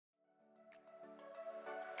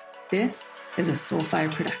This is a Soulfire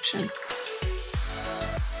production.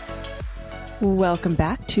 Welcome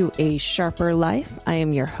back to A Sharper Life. I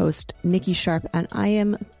am your host, Nikki Sharp, and I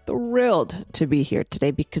am thrilled to be here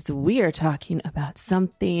today because we are talking about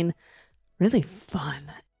something really fun,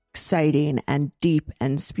 exciting, and deep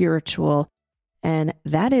and spiritual, and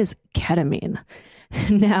that is ketamine.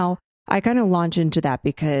 Now, I kind of launch into that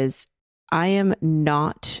because I am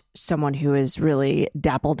not someone who has really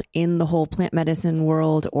dabbled in the whole plant medicine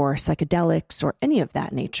world or psychedelics or any of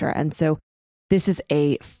that nature. And so this is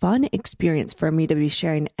a fun experience for me to be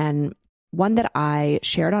sharing, and one that I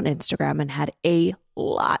shared on Instagram and had a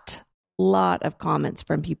lot of comments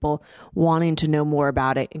from people wanting to know more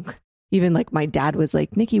about it. Even like my dad was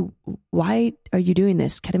like, Nikki, why are you doing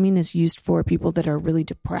this? Ketamine is used for people that are really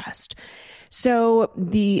depressed. So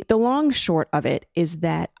the long short of it is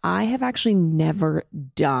that I have actually never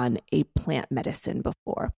done a plant medicine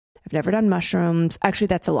before. I've never done mushrooms. Actually,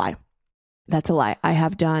 that's a lie. I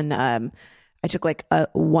have done, I took like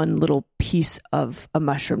one little piece of a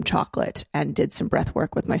mushroom chocolate and did some breath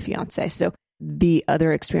work with my fiance. So the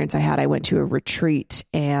other experience I had, I went to a retreat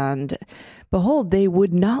and behold, they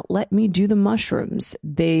would not let me do the mushrooms.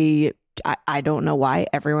 I don't know why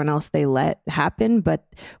everyone else they let happen, but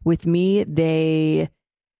with me, they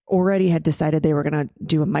already had decided they were going to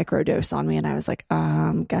do a microdose on me. And I was like,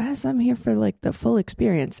 guys, I'm here for like the full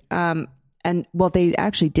experience. And well, they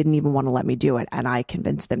actually didn't even want to let me do it. And I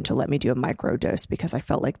convinced them to let me do a microdose because I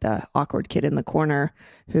felt like the awkward kid in the corner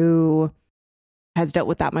who has dealt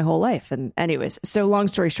with that my whole life. And anyways, so long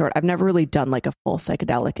story short, I've never really done like a full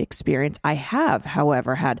psychedelic experience. I have,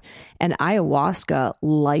 however, had an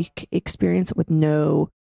ayahuasca-like experience with no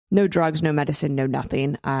drugs, no medicine, no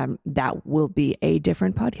nothing. That will be a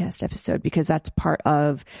different podcast episode because that's part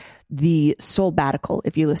of the soulbatical.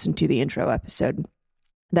 If you listen to the intro episode,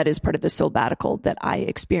 that is part of the soulbatical that I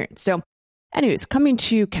experienced. So anyways, coming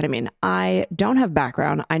to ketamine, I don't have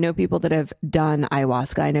background. I know people that have done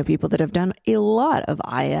ayahuasca. I know people that have done a lot of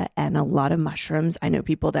aya and a lot of mushrooms. I know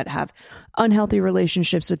people that have unhealthy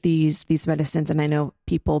relationships with these medicines, and I know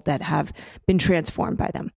people that have been transformed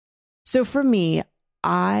by them. So for me,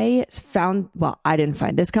 this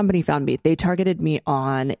company found me. They targeted me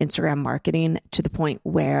on Instagram marketing to the point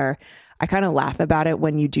where I kind of laugh about it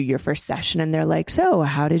when you do your first session and they're like, so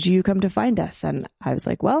how did you come to find us? And I was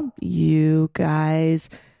like, well, you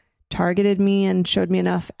guys targeted me and showed me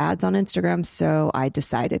enough ads on Instagram. So I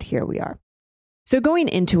decided here we are. So going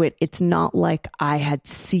into it, it's not like I had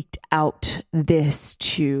seeked out this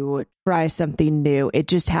to try something new. It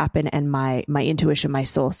just happened. And my intuition, my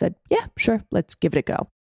soul said, yeah, sure, let's give it a go.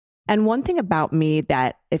 And one thing about me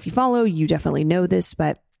that if you follow, you definitely know this,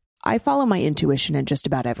 but I follow my intuition in just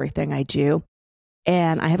about everything I do.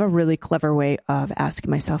 And I have a really clever way of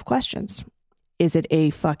asking myself questions. Is it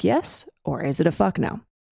a fuck yes or is it a fuck no?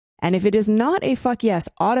 And if it is not a fuck yes,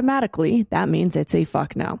 automatically, that means it's a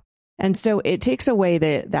fuck no. And so it takes away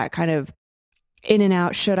that kind of in and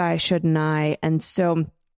out, should I, shouldn't I? And so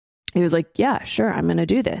it was like, yeah, sure, I'm going to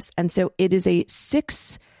do this. And so it is a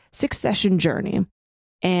six session journey.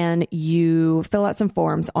 And you fill out some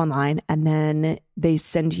forms online, and then they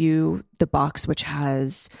send you the box, which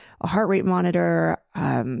has a heart rate monitor,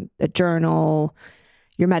 a journal,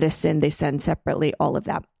 your medicine. They send separately, all of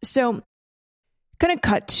that. So kind of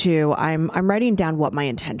cut to, I'm writing down what my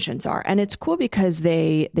intentions are. And it's cool because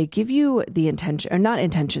they give you the intention, or not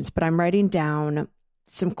intentions, but I'm writing down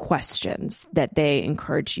some questions that they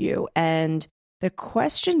encourage you. And the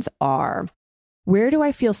questions are, where do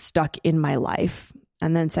I feel stuck in my life?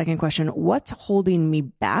 And then second question, what's holding me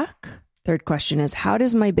back? Third question is, how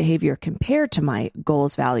does my behavior compare to my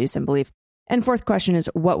goals, values, and belief? And fourth question is,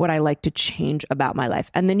 what would I like to change about my life?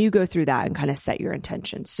 And then you go through that and kind of set your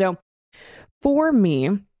intentions. So for me,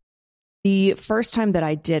 the first time that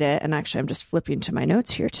I did it, and actually I'm just flipping to my notes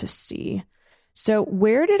here to see. So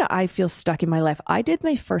where did I feel stuck in my life? I did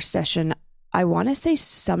my first session, I want to say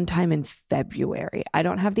sometime in February. I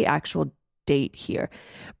don't have the actual date here,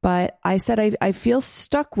 but I said I feel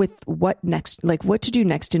stuck with what next, like what to do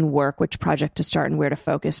next in work, which project to start, and where to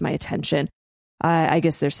focus my attention. I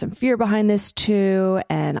guess there's some fear behind this too,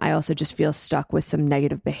 and I also just feel stuck with some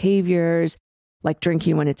negative behaviors, like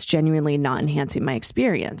drinking when it's genuinely not enhancing my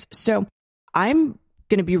experience. So I'm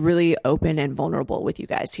going to be really open and vulnerable with you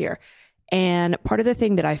guys here. And part of the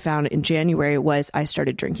thing that I found in January was I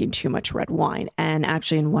started drinking too much red wine. And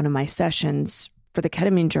actually in one of my sessions for the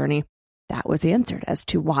ketamine journey, that was answered as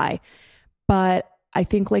to why. But I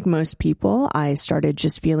think like most people, I started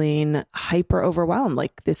just feeling hyper overwhelmed,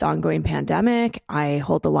 like this ongoing pandemic. I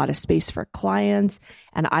hold a lot of space for clients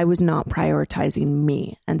and I was not prioritizing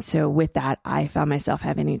me. And so with that, I found myself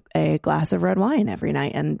having a glass of red wine every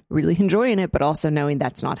night and really enjoying it, but also knowing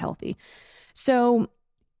that's not healthy. So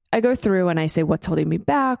I go through and I say, what's holding me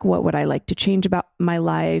back? What would I like to change about my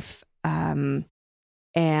life?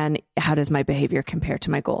 And how does my behavior compare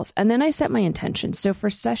to my goals? And then I set my intentions. So for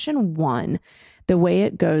session 1, the way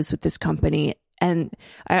it goes with this company, and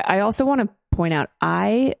I also want to point out,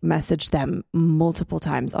 I messaged them multiple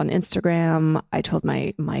times on Instagram. I told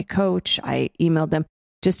my coach, I emailed them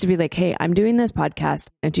just to be like, hey, I'm doing this podcast.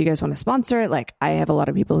 And do you guys want to sponsor it? Like, I have a lot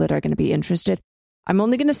of people that are going to be interested. I'm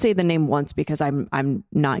only going to say the name once because I'm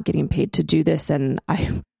not getting paid to do this. And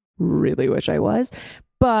I really wish I was.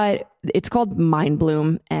 But it's called Mind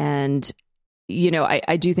Bloom. And, you know,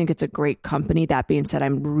 I do think it's a great company. That being said,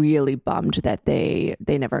 I'm really bummed that they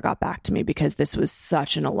never got back to me because this was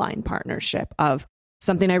such an aligned partnership of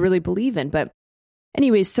something I really believe in. But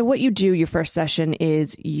anyways, so what you do your first session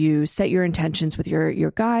is you set your intentions with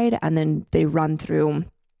your guide, and then they run through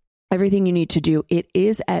everything you need to do. It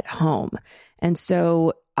is at home. And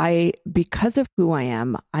so because of who I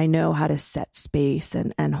am, I know how to set space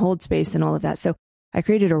and hold space and all of that. So I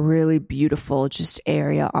created a really beautiful just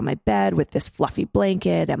area on my bed with this fluffy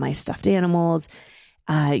blanket and my stuffed animals.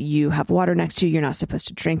 You have water next to you. You're not supposed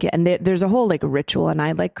to drink it. And there's a whole like ritual. And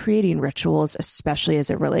I like creating rituals, especially as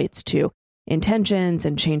it relates to intentions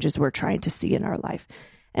and changes we're trying to see in our life.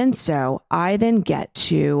 And so I then get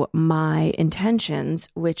to my intentions,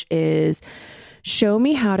 which is show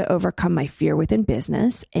me how to overcome my fear within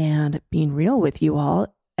business. And being real with you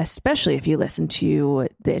all, especially if you listen to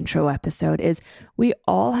the intro episode, is we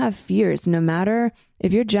all have fears. No matter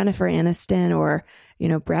if you're Jennifer Aniston or, you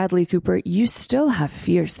know, Bradley Cooper, you still have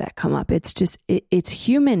fears that come up. It's just, it's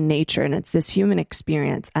human nature and it's this human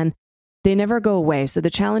experience and they never go away. So the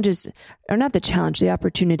challenge is, or not the challenge, the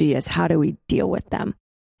opportunity is how do we deal with them?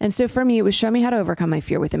 And so for me, it was show me how to overcome my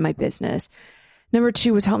fear within my business. Number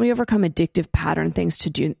 2 was help me overcome addictive pattern things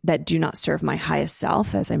that do not serve my highest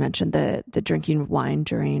self. As I mentioned, the drinking wine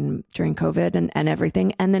during COVID and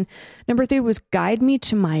everything. And then number 3 was guide me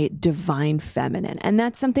to my divine feminine. And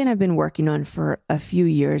that's something I've been working on for a few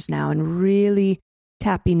years now and really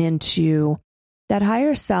tapping into that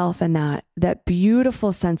higher self and that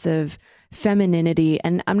beautiful sense of femininity.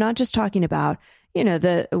 And I'm not just talking about, you know,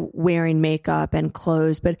 the wearing makeup and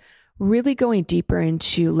clothes, but really going deeper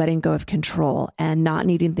into letting go of control and not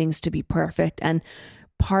needing things to be perfect. And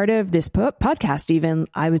part of this podcast, even,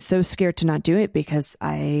 I was so scared to not do it because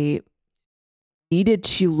I needed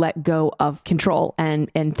to let go of control and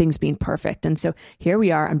things being perfect. And so here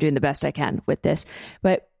we are. I'm doing the best I can with this.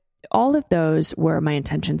 But all of those were my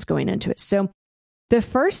intentions going into it. So the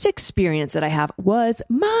first experience that I have was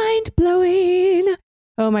mind-blowing.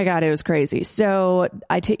 Oh my God, it was crazy. So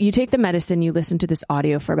you take the medicine, you listen to this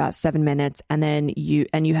audio for about 7 minutes, and then you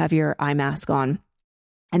have your eye mask on.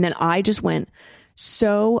 And then I just went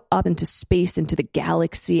so up into space, into the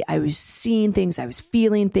galaxy. I was seeing things, I was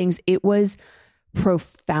feeling things. It was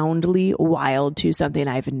profoundly wild to something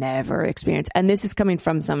I've never experienced. And this is coming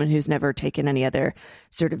from someone who's never taken any other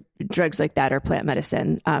sort of drugs like that or plant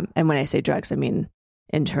medicine. And when I say drugs, I mean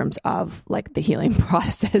in terms of like the healing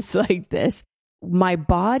process like this. My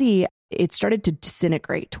body, it started to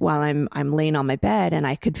disintegrate while I'm laying on my bed, and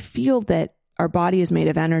I could feel that our body is made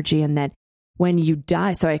of energy and that when you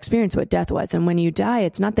die, so I experienced what death was. And when you die,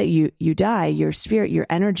 it's not that you die, your spirit, your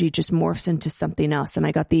energy just morphs into something else. And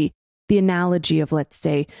I got the analogy of, let's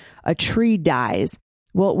say, a tree dies.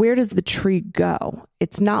 Well, where does the tree go?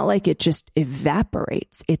 It's not like it just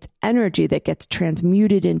evaporates. It's energy that gets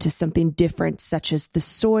transmuted into something different, such as the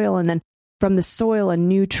soil. And then from the soil, a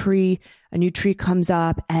new tree comes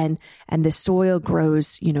up and the soil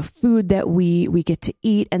grows, you know, food that we get to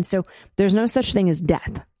eat. And so there's no such thing as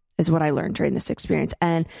death, is what I learned during this experience.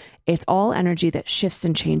 And it's all energy that shifts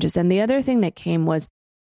and changes. And the other thing that came was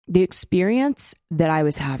the experience that I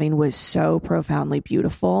was having was so profoundly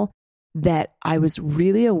beautiful that I was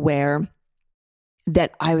really aware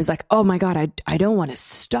that I was like, oh my God, I don't want to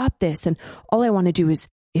stop this. And all I want to do is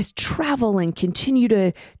travel and continue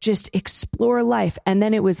to just explore life. And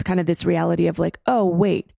then it was kind of this reality of like, oh,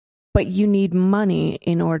 wait, but you need money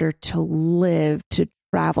in order to live, to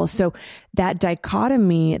travel. So that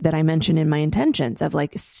dichotomy that I mentioned in my intentions of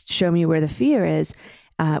like, show me where the fear is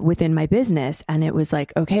within my business. And it was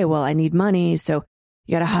like, okay, well, I need money. So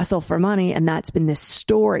you got to hustle for money. And that's been this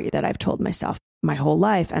story that I've told myself my whole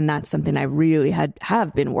life. And that's something I really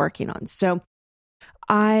have been working on. So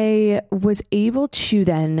I was able to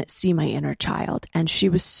then see my inner child, and she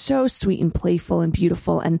was so sweet and playful and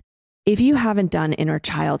beautiful. And if you haven't done inner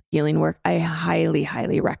child healing work, I highly,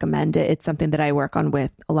 highly recommend it. It's something that I work on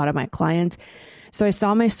with a lot of my clients. So I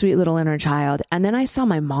saw my sweet little inner child, and then I saw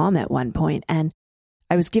my mom at one point, and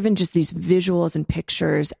I was given just these visuals and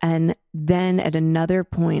pictures. And then at another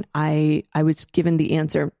point, I was given the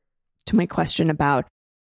answer to my question about,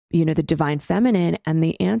 the divine feminine. And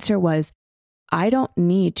the answer was, I don't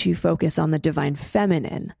need to focus on the divine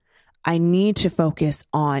feminine. I need to focus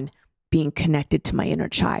on being connected to my inner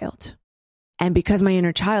child. And because my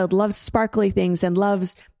inner child loves sparkly things and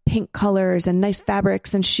loves pink colors and nice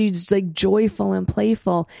fabrics, and she's like joyful and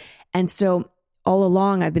playful. And so all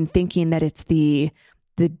along I've been thinking that it's the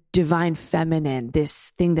divine feminine,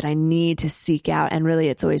 this thing that I need to seek out. And really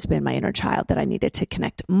it's always been my inner child that I needed to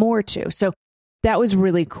connect more to. So that was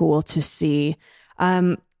really cool to see.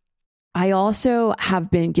 I also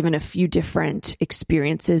have been given a few different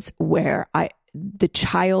experiences where the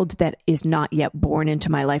child that is not yet born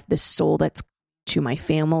into my life, the soul that's to my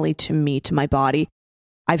family, to me, to my body,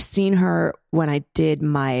 I've seen her when I did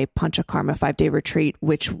my Panchakarma 5-day retreat,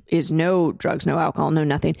 which is no drugs, no alcohol, no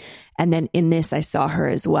nothing. And then in this, I saw her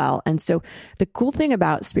as well. And so the cool thing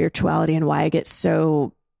about spirituality and why I get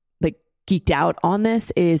so geeked out on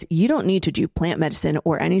this is you don't need to do plant medicine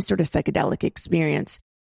or any sort of psychedelic experience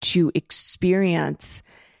to experience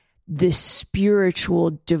this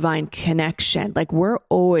spiritual divine connection. Like, we're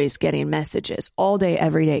always getting messages all day,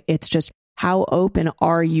 every day. It's just, how open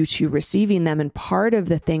are you to receiving them? And part of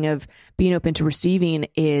the thing of being open to receiving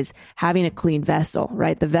is having a clean vessel,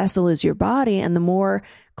 right? The vessel is your body, and the more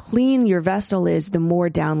clean your vessel is, the more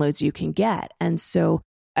downloads you can get. And so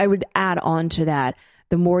I would add on to that,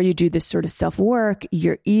 the more you do this sort of self-work,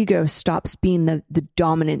 your ego stops being the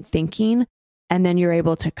dominant thinking, and then you're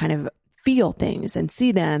able to kind of feel things and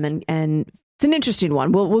see them. And it's an interesting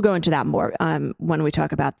one. We'll go into that more when we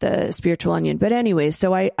talk about the spiritual onion. But anyway,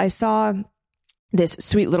 so I saw this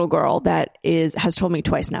sweet little girl that has told me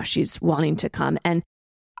twice now she's wanting to come. And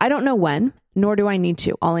I don't know when, nor do I need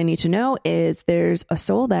to. All I need to know is there's a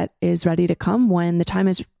soul that is ready to come when the time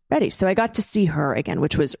is ready. So I got to see her again,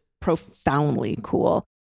 which was profoundly cool.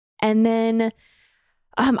 And then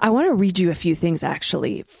I want to read you a few things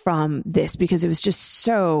actually from this, because it was just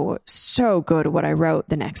so good what I wrote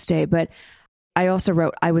the next day. But I also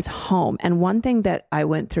wrote, I was home. And one thing that I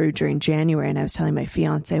went through during January, and I was telling my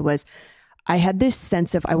fiance, was I had this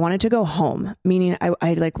sense of I wanted to go home, meaning I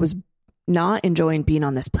was not enjoying being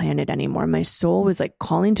on this planet anymore. My soul was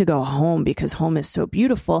calling to go home because home is so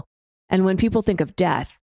beautiful. And when people think of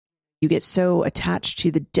death, you get so attached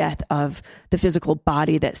to the death of the physical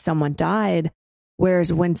body that someone died.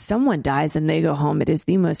 Whereas when someone dies and they go home, it is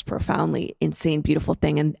the most profoundly insane, beautiful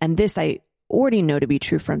thing. And this I already know to be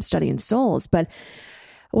true from studying souls. But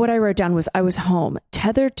what I wrote down was I was home,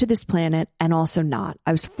 tethered to this planet and also not.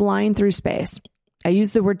 I was flying through space. I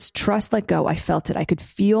used the words trust, let go. I felt it. I could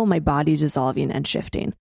feel my body dissolving and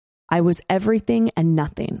shifting. I was everything and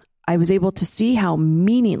nothing. I was able to see how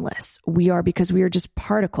meaningless we are because we are just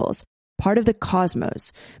particles, part of the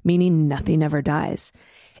cosmos, meaning nothing ever dies.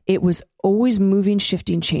 It was always moving,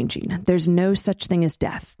 shifting, changing. There's no such thing as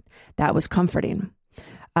death. That was comforting.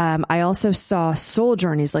 I also saw soul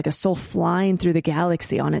journeys, like a soul flying through the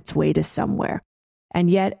galaxy on its way to somewhere. And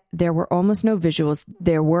yet there were almost no visuals.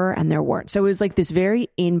 There were and there weren't. So it was this very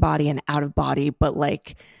in body and out of body, but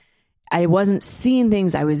I wasn't seeing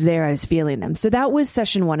things. I was there. I was feeling them. So that was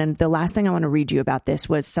session 1. And the last thing I want to read you about this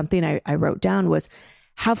was something I wrote down was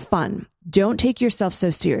have fun. Don't take yourself so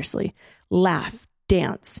seriously. Laugh,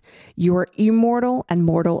 dance. You are immortal and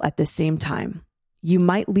mortal at the same time. You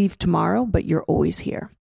might leave tomorrow, but you're always here.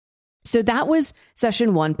 So that was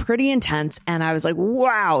session 1, pretty intense. And I was like,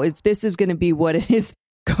 wow, if this is going to be what it is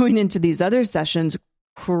going into these other sessions,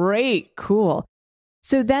 great, cool.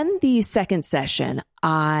 So then the second session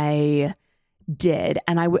I did,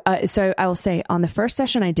 and so I will say on the first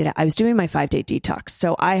session I did it, I was doing my 5-day detox.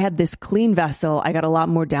 So I had this clean vessel. I got a lot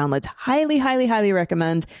more downloads. Highly, highly, highly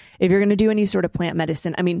recommend if you're going to do any sort of plant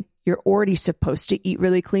medicine. I mean, you're already supposed to eat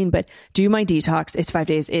really clean, but do my detox. It's 5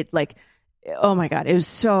 days. Oh my God, it was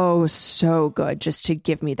so good just to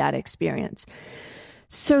give me that experience.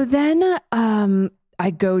 So then I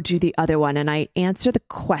go do the other one and I answer the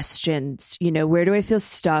questions, where do I feel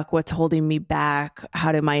stuck? What's holding me back?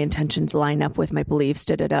 How do my intentions line up with my beliefs,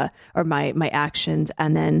 or my actions?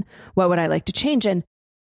 And then what would I like to change? And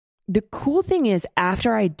the cool thing is,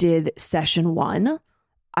 after I did session 1,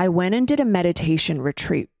 I went and did a meditation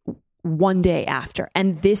retreat one day after.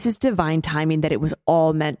 And this is divine timing that it was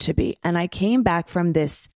all meant to be. And I came back from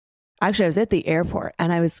this actually I was at the airport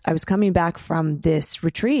and I was coming back from this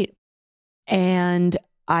retreat, and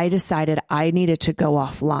I decided I needed to go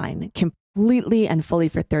offline completely and fully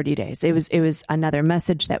for 30 days. It was another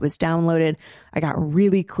message that was downloaded. I got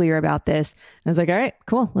really clear about this. I was like, all right,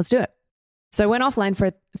 cool, let's do it. So I went offline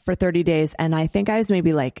for 30 days, and I think I was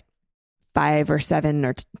maybe like 5 or 7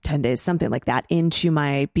 or 10 days, something like that, into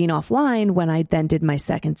my being offline when I then did my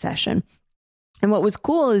second session. And what was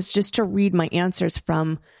cool is just to read my answers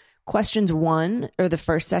from questions 1 or the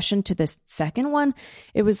first session to the second one.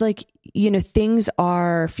 It was like, things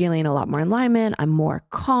are feeling a lot more in alignment. I'm more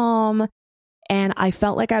calm. And I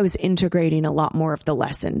felt like I was integrating a lot more of the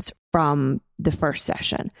lessons from the first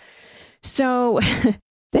session. So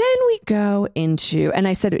then we go into, and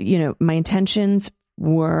I said, my intentions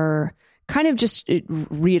were kind of just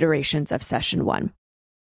reiterations of session 1.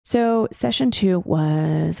 So session 2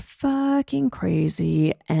 was fucking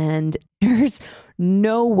crazy, and there's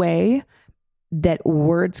no way that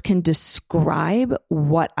words can describe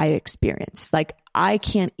what I experienced. Like, I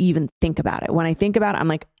can't even think about it. When I think about it, I'm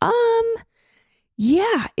like,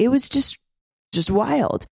 yeah, it was just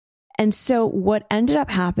wild. And so what ended up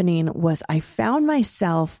happening was I found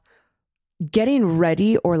myself getting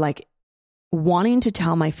ready, or like wanting to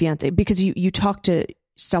tell my fiance, because you talk to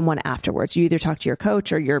someone afterwards. You either talk to your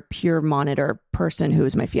coach or your peer monitor person, who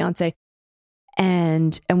is my fiance,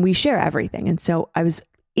 and we share everything. And so I was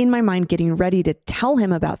in my mind getting ready to tell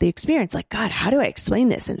him about the experience. Like, God, how do I explain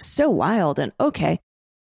this? And it's so wild. And okay.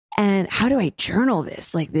 And how do I journal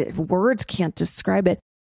this? Like, the words can't describe it.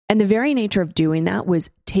 And the very nature of doing that was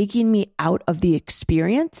taking me out of the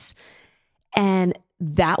experience. And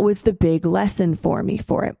that was the big lesson for me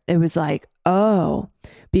for it. It was like, oh,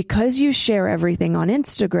 because you share everything on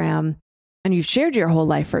Instagram and you've shared your whole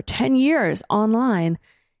life for 10 years online,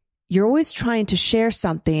 you're always trying to share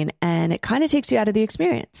something, and it kind of takes you out of the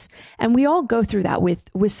experience. And we all go through that with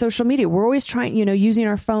social media. We're always trying, using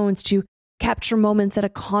our phones to capture moments at a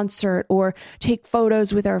concert or take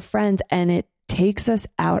photos with our friends, and it takes us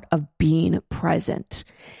out of being present.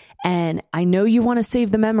 And I know you want to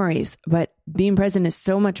save the memories, but being present is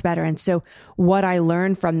so much better. And so what I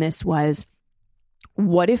learned from this was,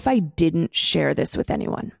 what if I didn't share this with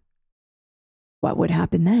anyone? What would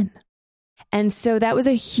happen then? And so that was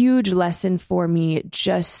a huge lesson for me,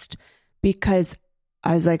 just because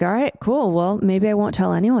I was like, all right, cool. Well, maybe I won't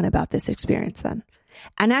tell anyone about this experience then.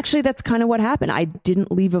 And actually, that's kind of what happened. I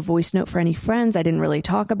didn't leave a voice note for any friends. I didn't really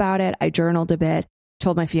talk about it. I journaled a bit,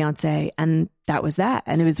 told my fiance, and that was that.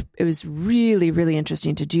 And it was really, really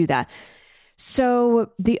interesting to do that.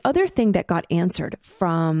 So the other thing that got answered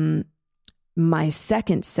from my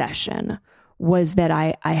second session was that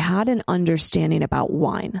I had an understanding about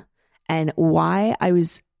wine and why I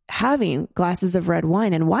was having glasses of red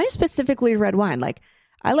wine, and why specifically red wine. Like,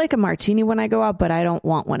 I like a martini when I go out, but I don't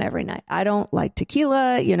want one every night. I don't like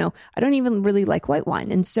tequila, I don't even really like white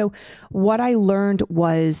wine. And so what I learned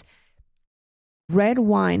was red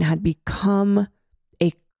wine had become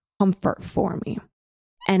a comfort for me.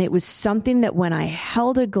 And it was something that when I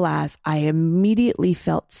held a glass, I immediately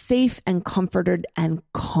felt safe and comforted and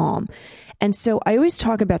calm. And so I always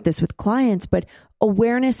talk about this with clients, but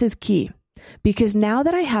awareness is key, because now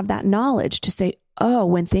that I have that knowledge to say, oh,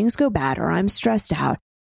 when things go bad or I'm stressed out,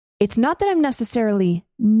 it's not that I'm necessarily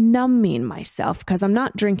numbing myself because I'm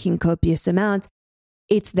not drinking copious amounts.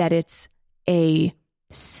 It's that it's a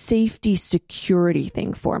safety security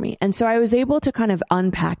thing for me. And so I was able to kind of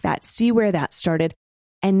unpack that, see where that started.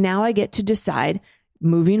 And now I get to decide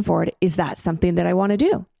moving forward, is that something that I want to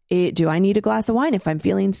do? Do I need a glass of wine if I'm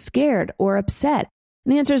feeling scared or upset?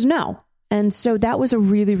 And the answer is no. And so that was a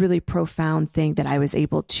really, really profound thing that I was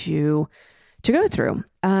able to go through.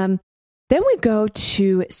 Then we go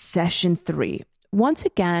to session 3. Once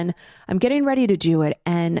again, I'm getting ready to do it.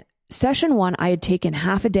 And session 1, I had taken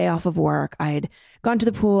half a day off of work. I had gone to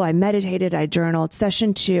the pool. I meditated. I journaled.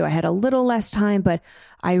 Session 2, I had a little less time, but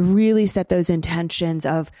I really set those intentions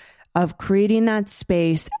of creating that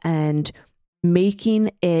space and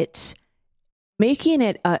making it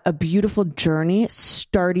a beautiful journey,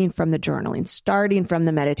 starting from the journaling, starting from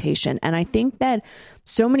the meditation. And I think that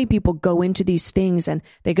so many people go into these things and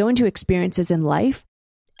they go into experiences in life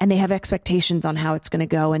and they have expectations on how it's going to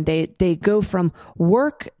go. And they go from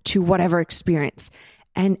work to whatever experience.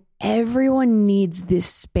 And everyone needs this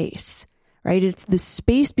space, right? It's the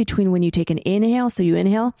space between when you take an inhale. So you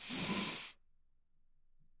inhale,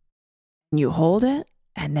 you hold it,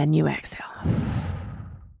 and then you exhale.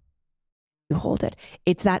 You hold it.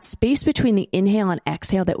 It's that space between the inhale and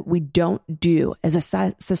exhale that we don't do as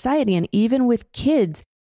a society. And even with kids,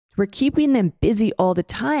 we're keeping them busy all the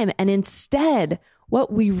time. And instead,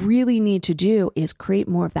 what we really need to do is create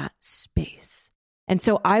more of that space. And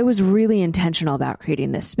so I was really intentional about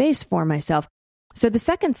creating this space for myself. So the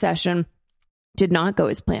second session did not go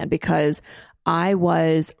as planned because I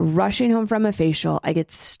was rushing home from a facial. I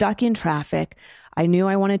get stuck in traffic. I knew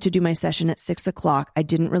I wanted to do my session at 6:00. I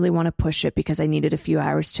didn't really want to push it because I needed a few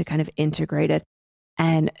hours to kind of integrate it.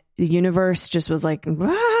 And the universe just was like,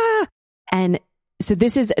 ah! And so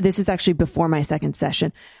this is actually before my second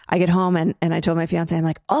session. I get home and I told my fiance, I'm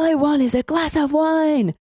like, all I want is a glass of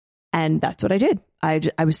wine. And that's what I did.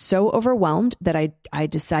 I was so overwhelmed that I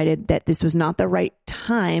decided that this was not the right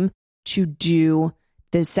time to do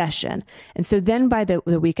this session. And so then by the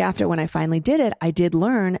week after, when I finally did it, I did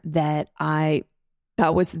learn that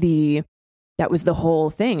that was the whole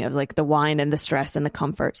thing of like the wine and the stress and the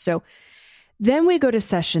comfort. So then we go to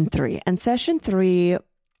session 3, and session 3,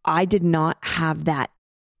 I did not have that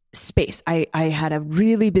space. I had a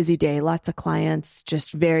really busy day, lots of clients,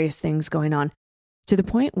 just various things going on, to the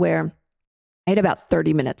point where I had about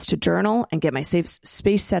 30 minutes to journal and get my safe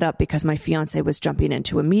space set up because my fiance was jumping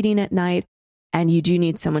into a meeting at night, and you do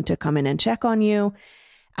need someone to come in and check on you.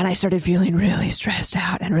 And I started feeling really stressed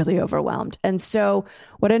out and really overwhelmed. And so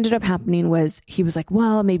what ended up happening was he was like,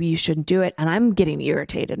 well, maybe you shouldn't do it. And I'm getting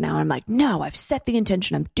irritated now. I'm like, no, I've set the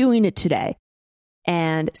intention. I'm doing it today.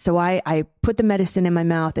 And so I put the medicine in my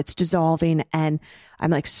mouth. It's dissolving and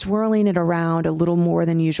I'm like swirling it around a little more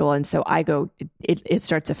than usual. And so it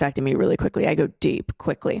starts affecting me really quickly. I go deep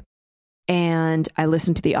quickly. And I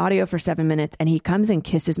listened to the audio for 7 minutes, and he comes and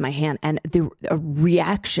kisses my hand. And a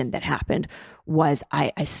reaction that happened was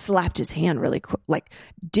I slapped his hand really quick, like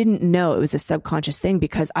didn't know it was a subconscious thing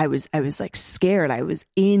because I was like scared. I was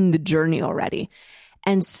in the journey already.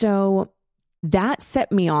 And so that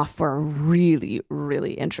set me off for a really,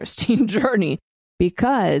 really interesting journey,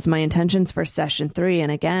 because my intentions for session 3,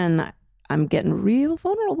 and again, I'm getting real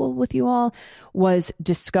vulnerable with you all, was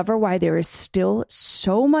discover why there is still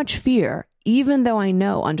so much fear, even though I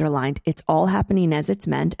know underlined it's all happening as it's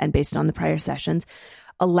meant and based on the prior sessions.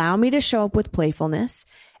 Allow me to show up with playfulness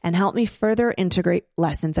and help me further integrate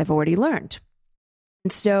lessons I've already learned.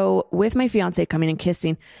 And so with my fiance coming and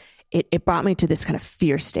kissing, it brought me to this kind of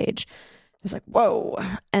fear stage. I was like, whoa.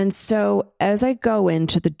 And so as I go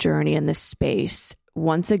into the journey in this space,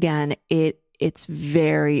 once again, it's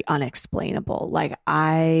very unexplainable. Like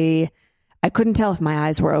I couldn't tell if my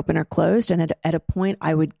eyes were open or closed. And at a point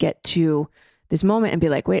I would get to this moment and be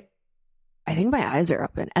like, wait, I think my eyes are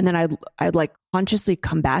open. And then I'd like consciously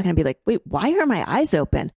come back and I'd be like, wait, why are my eyes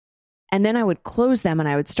open? And then I would close them and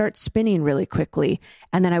I would start spinning really quickly.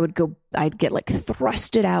 And then I'd get like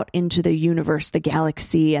thrusted out into the universe, the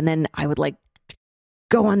galaxy. And then I would like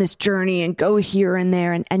go on this journey and go here and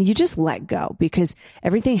there. And you just let go because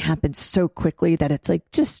everything happens so quickly that it's like,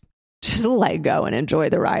 just let go and enjoy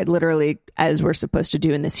the ride, literally, as we're supposed to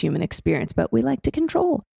do in this human experience. But we like to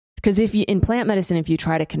control, because in plant medicine, if you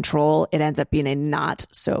try to control, it ends up being a not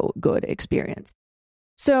so good experience.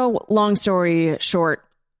 So long story short,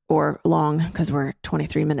 or long, because we're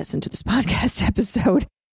 23 minutes into this podcast episode,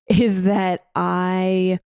 is that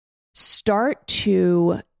I start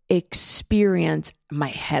to experience my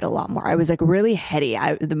head a lot more. I was like really heady.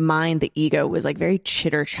 The mind, the ego was like very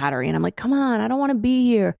chitter chattery. And I'm like, come on, I don't want to be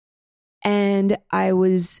here. And I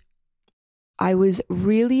was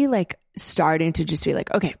really like starting to just be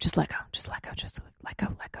like, okay, just let go, just let go, just let go,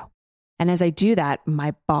 let go. And as I do that,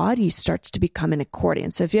 my body starts to become an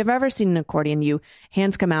accordion. So if you've ever seen an accordion,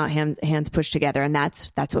 hands come out, hands push together, and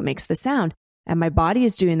that's what makes the sound. And my body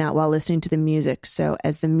is doing that while listening to the music. So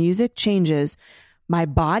as the music changes, my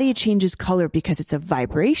body changes color because it's a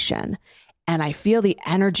vibration. And I feel the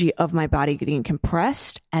energy of my body getting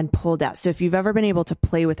compressed and pulled out. So if you've ever been able to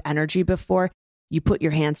play with energy before, you put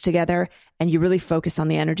your hands together and you really focus on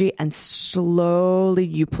the energy, and slowly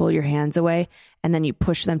you pull your hands away and then you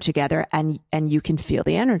push them together, and you can feel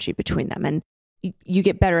the energy between them. And you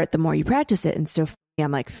get better at the more you practice it. And so for me,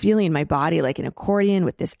 I'm like feeling my body like an accordion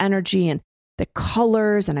with this energy and the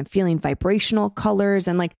colors, and I'm feeling vibrational colors,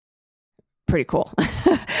 and like pretty cool.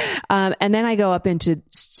 And then I go up into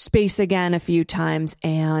space again a few times.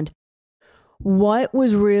 And what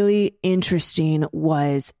was really interesting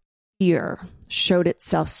was fear showed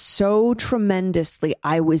itself so tremendously.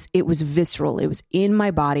 It was visceral. It was in my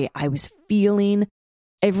body. I was feeling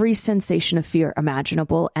every sensation of fear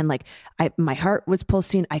imaginable. And like my heart was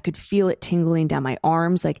pulsing. I could feel it tingling down my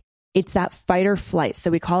arms. Like it's that fight or flight. So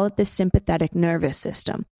we call it the sympathetic nervous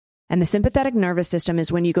system. And the sympathetic nervous system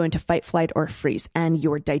is when you go into fight, flight, or freeze, and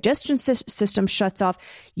your digestion system shuts off.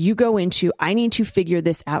 You go into, I need to figure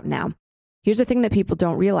this out now. Here's the thing that people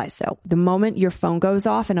don't realize though. The moment your phone goes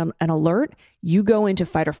off and an alert, you go into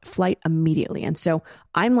fight or flight immediately. And so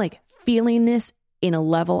I'm like feeling this in a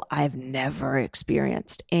level I've never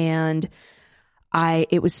experienced. And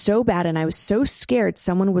it was so bad. And I was so scared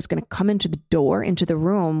someone was going to come into the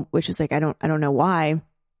room, which is like, I don't know why.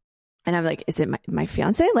 And I'm like, is it my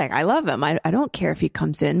fiance? Like, I love him. I don't care if he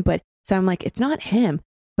comes in, but so I'm like, it's not him.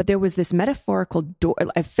 But there was this metaphorical door,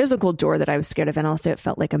 a physical door that I was scared of. And also it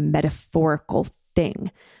felt like a metaphorical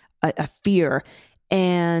thing, a fear.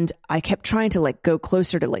 And I kept trying to like go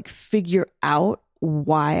closer to like figure out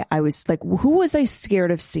why I was like, who was I scared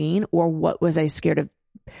of seeing, or what was I scared of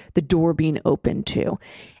the door being open to?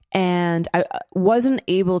 And I wasn't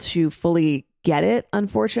able to fully get it,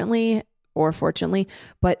 unfortunately, or fortunately,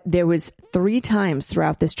 but there was 3 times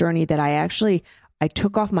throughout this journey that I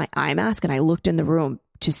took off my eye mask and I looked in the room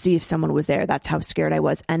to see if someone was there. That's how scared I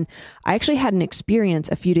was. And I actually had an experience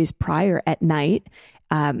a few days prior at night.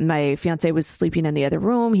 My fiance was sleeping in the other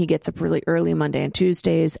room. He gets up really early Monday and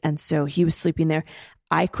Tuesdays. And so he was sleeping there.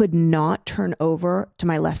 I could not turn over to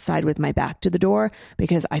my left side with my back to the door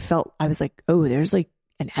because I was like, oh, there's like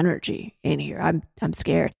an energy in here. I'm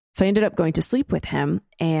scared. So I ended up going to sleep with him,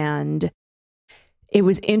 and it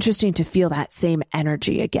was interesting to feel that same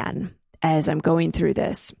energy again as I'm going through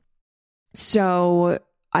this. So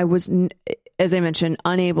I was, as I mentioned,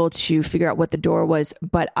 unable to figure out what the door was,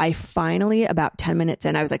 but I finally, about 10 minutes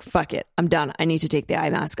in, I was like, fuck it, I'm done. I need to take the eye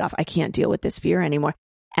mask off. I can't deal with this fear anymore.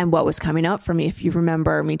 And what was coming up for me, if you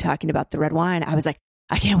remember me talking about the red wine, I was like,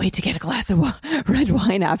 I can't wait to get a glass of red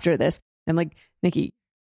wine after this. I'm like, Nikki,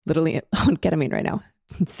 literally on ketamine right now.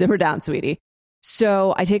 Simmer down, sweetie.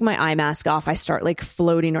 So I take my eye mask off. I start like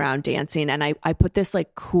floating around dancing, and I put this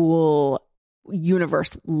like cool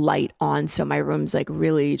universe light on. So my room's like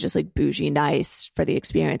really just like bougie nice for the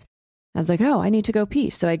experience. I was like, oh, I need to go pee.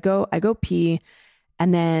 So I go pee.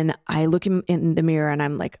 And then I look in the mirror and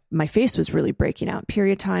I'm like, my face was really breaking out,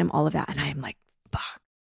 period time, all of that. And I'm like, fuck,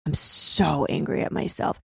 I'm so angry at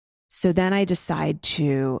myself. So then I decide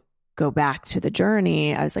to go back to the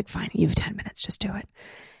journey. I was like, fine, you have 10 minutes, just do it.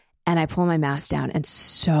 And I pull my mask down, and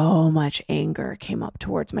so much anger came up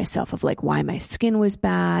towards myself of like why my skin was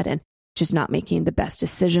bad and just not making the best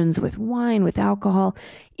decisions with wine, with alcohol,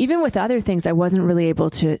 even with other things I wasn't really able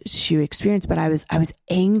to experience. But I was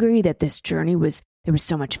angry that this journey there was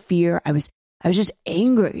so much fear. I was just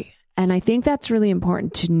angry. And I think that's really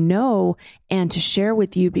important to know and to share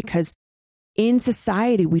with you, because in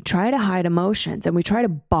society, we try to hide emotions and we try to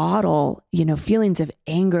bottle, feelings of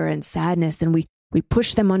anger and sadness. And we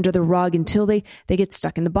push them under the rug until they get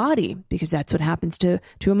stuck in the body, because that's what happens to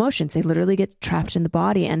emotions. They literally get trapped in the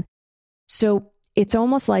body. And so it's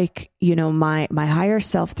almost like, my higher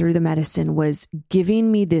self through the medicine was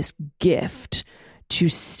giving me this gift to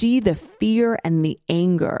see the fear and the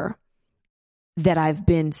anger that I've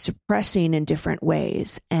been suppressing in different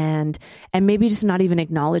ways, and maybe just not even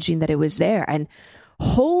acknowledging that it was there. And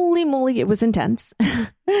holy moly, it was intense.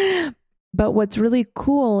 But what's really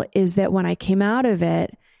cool is that when I came out of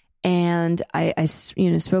it and I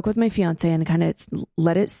spoke with my fiance and kind of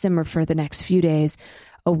let it simmer for the next few days,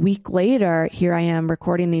 a week later, here I am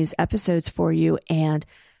recording these episodes for you, and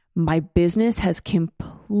my business has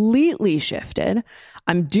completely shifted.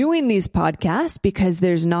 I'm doing these podcasts because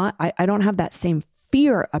I don't have that same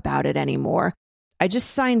fear about it anymore. I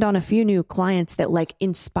just signed on a few new clients that like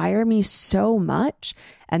inspire me so much.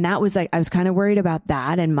 And that was like, I was kind of worried about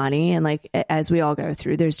that and money. And like, as we all go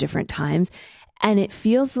through, there's different times. And it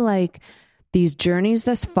feels like these journeys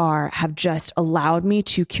thus far have just allowed me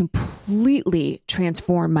to completely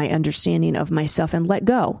transform my understanding of myself and let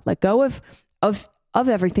go of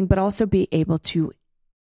everything, but also be able to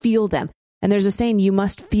feel them. And there's a saying, you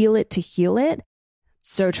must feel it to heal it.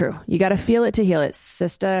 So true. You got to feel it to heal it,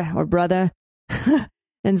 sister or brother.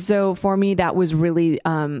 And so for me, that was really,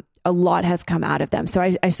 a lot has come out of them. So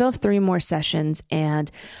I still have 3 more sessions, and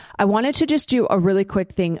I wanted to just do a really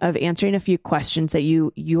quick thing of answering a few questions that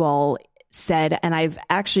you all said, and I've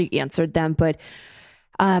actually answered them, but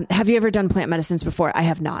have you ever done plant medicines before? I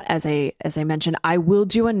have not. As I mentioned, I will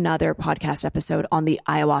do another podcast episode on the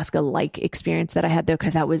ayahuasca-like experience that I had, though,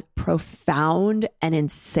 because that was profound and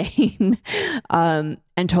insane, and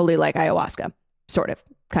totally like ayahuasca, sort of,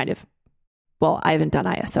 kind of. Well, I haven't done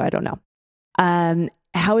ayahuasca, so I don't know.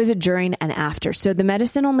 How is it during and after? So the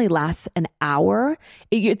medicine only lasts an hour.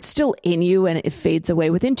 It's still in you and it fades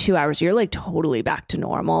away. Within 2 hours, you're like totally back to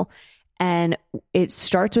normal. And it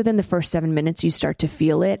starts within the first 7 minutes, you start to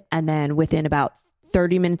feel it. And then within about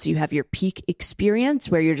 30 minutes, you have your peak experience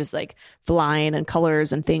where you're just like flying and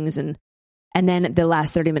colors and things. And And then the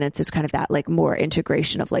last 30 minutes is kind of that like more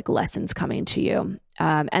integration of like lessons coming to you.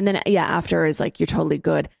 And then, after is like, you're totally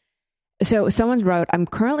good. So someone wrote, I'm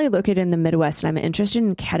currently located in the Midwest and I'm interested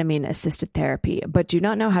in ketamine assisted therapy, but do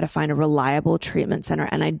not know how to find a reliable treatment center.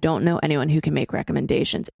 And I don't know anyone who can make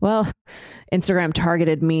recommendations. Well, Instagram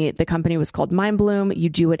targeted me. The company was called Mind Bloom. You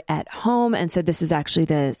do it at home. And so this is actually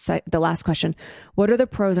the last question. What are the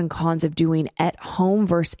pros and cons of doing at home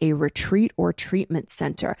versus a retreat or treatment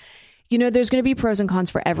center? There's going to be pros and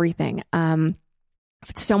cons for everything.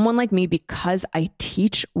 Someone like me, because I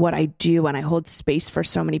teach what I do and I hold space for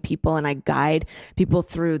so many people and I guide people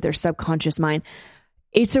through their subconscious mind,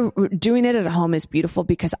 doing it at home is beautiful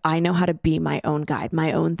because I know how to be my own guide,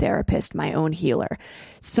 my own therapist, my own healer.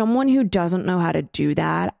 Someone who doesn't know how to do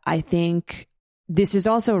that, I think this is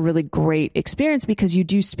also a really great experience because you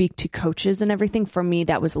do speak to coaches and everything. For me,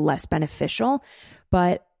 that was less beneficial,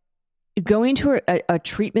 but going to a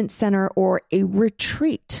treatment center or a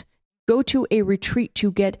retreat, go to a retreat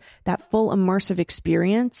to get that full immersive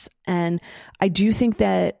experience. And I do think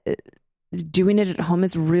that doing it at home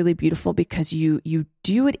is really beautiful because you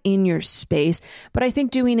do it in your space. But I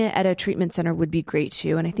think doing it at a treatment center would be great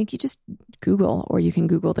too. And I think you just Google, or you can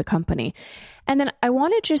Google the company. And then I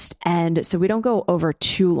want to just end, so we don't go over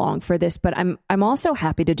too long for this, but I'm also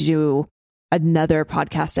happy to do another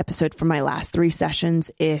podcast episode for my last 3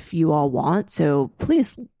 sessions if you all want. So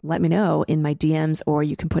please let me know in my DMs, or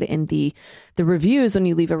you can put it in the reviews when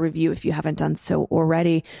you leave a review if you haven't done so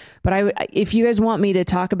already. But if you guys want me to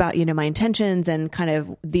talk about, my intentions and kind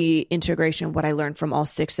of the integration, what I learned from all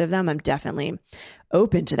 6 of them, I'm definitely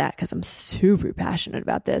open to that because I'm super passionate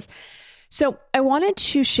about this. So I wanted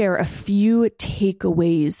to share a few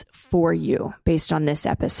takeaways for you based on this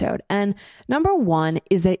episode. And number 1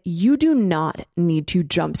 is that you do not need to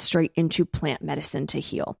jump straight into plant medicine to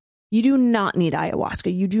heal. You do not need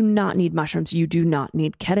ayahuasca. You do not need mushrooms. You do not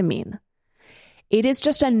need ketamine. It is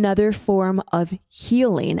just another form of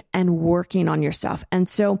healing and working on yourself. And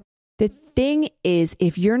so the thing is,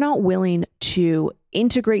 if you're not willing to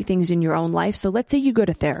integrate things in your own life, so let's say you go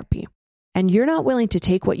to therapy, and you're not willing to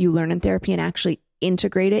take what you learn in therapy and actually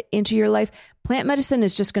integrate it into your life, plant medicine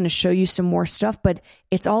is just going to show you some more stuff, but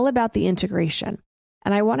it's all about the integration.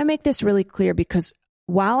 And I want to make this really clear because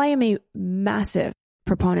while I am a massive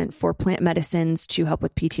proponent for plant medicines to help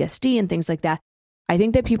with PTSD and things like that, I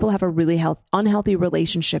think that people have a really unhealthy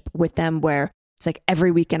relationship with them where it's like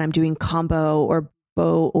every weekend I'm doing combo or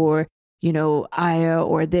bo or, Aya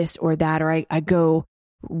or this or that, or I go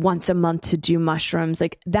once a month to do mushrooms.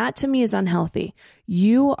 Like that to me is unhealthy.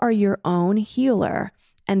 You are your own healer.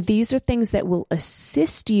 And these are things that will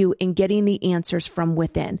assist you in getting the answers from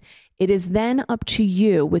within. It is then up to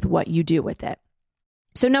you with what you do with it.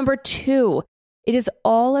 So number 2, it is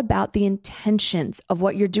all about the intentions of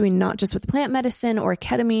what you're doing, not just with plant medicine or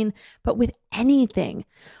ketamine, but with anything.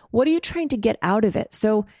 What are you trying to get out of it?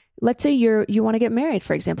 So let's say you want to get married,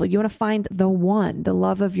 for example. You want to find the one, the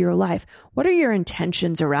love of your life. What are your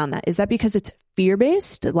intentions around that? Is that because it's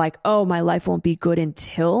fear-based? Like, oh, my life won't be good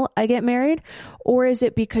until I get married? Or is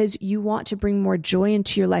it because you want to bring more joy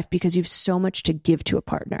into your life because you have so much to give to a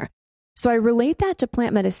partner? So I relate that to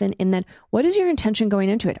plant medicine in that, what is your intention going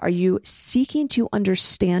into it? Are you seeking to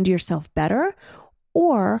understand yourself better?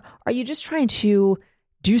 Or are you just trying to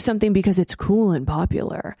do something because it's cool and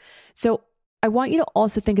popular? So I want you to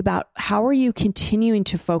also think about, how are you continuing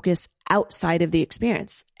to focus outside of the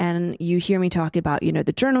experience? And you hear me talk about, the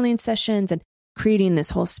journaling sessions and creating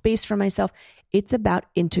this whole space for myself. It's about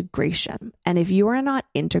integration. And if you are not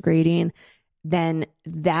integrating, then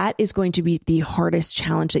that is going to be the hardest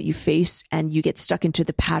challenge that you face. And you get stuck into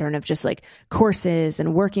the pattern of just like courses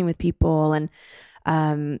and working with people.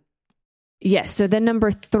 And so then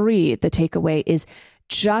number 3, the takeaway is,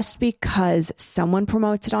 just because someone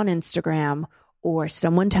promotes it on Instagram or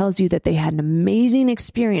someone tells you that they had an amazing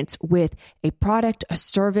experience with a product, a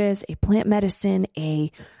service, a plant medicine,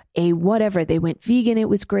 a whatever, they went vegan, it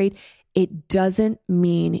was great, it doesn't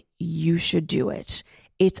mean you should do it.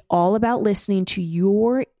 It's all about listening to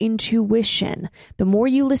your intuition. The more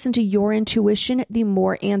you listen to your intuition, the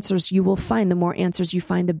more answers you will find. The more answers you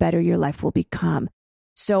find, the better your life will become.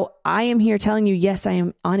 So I am here telling you, yes, I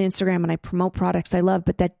am on Instagram and I promote products I love,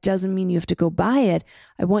 but that doesn't mean you have to go buy it.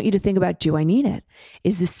 I want you to think about, do I need it?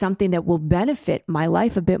 Is this something that will benefit my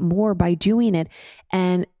life a bit more by doing it?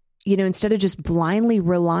 And, instead of just blindly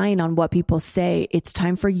relying on what people say, it's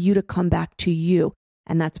time for you to come back to you.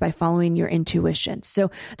 And that's by following your intuition.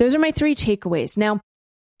 So those are my 3 takeaways. Now,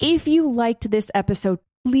 if you liked this episode,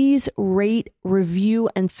 please rate, review,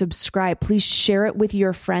 and subscribe. Please share it with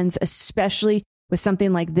your friends, especially with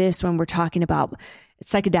something like this when we're talking about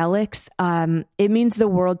psychedelics. It means the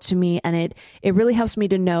world to me, and it really helps me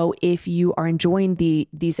to know if you are enjoying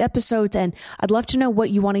these episodes, and I'd love to know what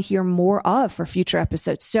you want to hear more of for future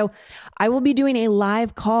episodes. So I will be doing a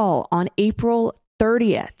live call on April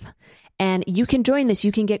 30th, and you can join this.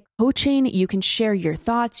 You can get coaching, you can share your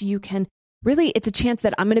thoughts, you can really, it's a chance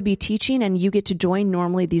that I'm going to be teaching and you get to join.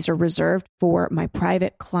 Normally, these are reserved for my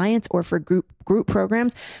private clients or for group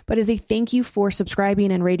programs. But as a thank you for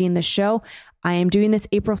subscribing and rating the show, I am doing this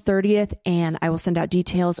April 30th, and I will send out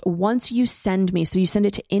details once you send me. So you send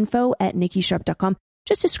it to info@nikkisharp.com,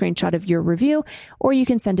 just a screenshot of your review, or you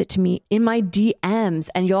can send it to me in my DMs.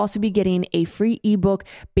 And you'll also be getting a free ebook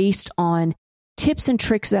based on tips and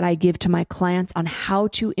tricks that I give to my clients on how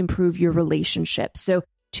to improve your relationship. So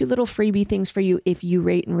 2 little freebie things for you if you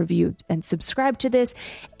rate and review and subscribe to this.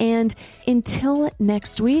 And until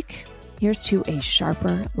next week, here's to a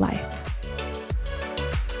sharper life.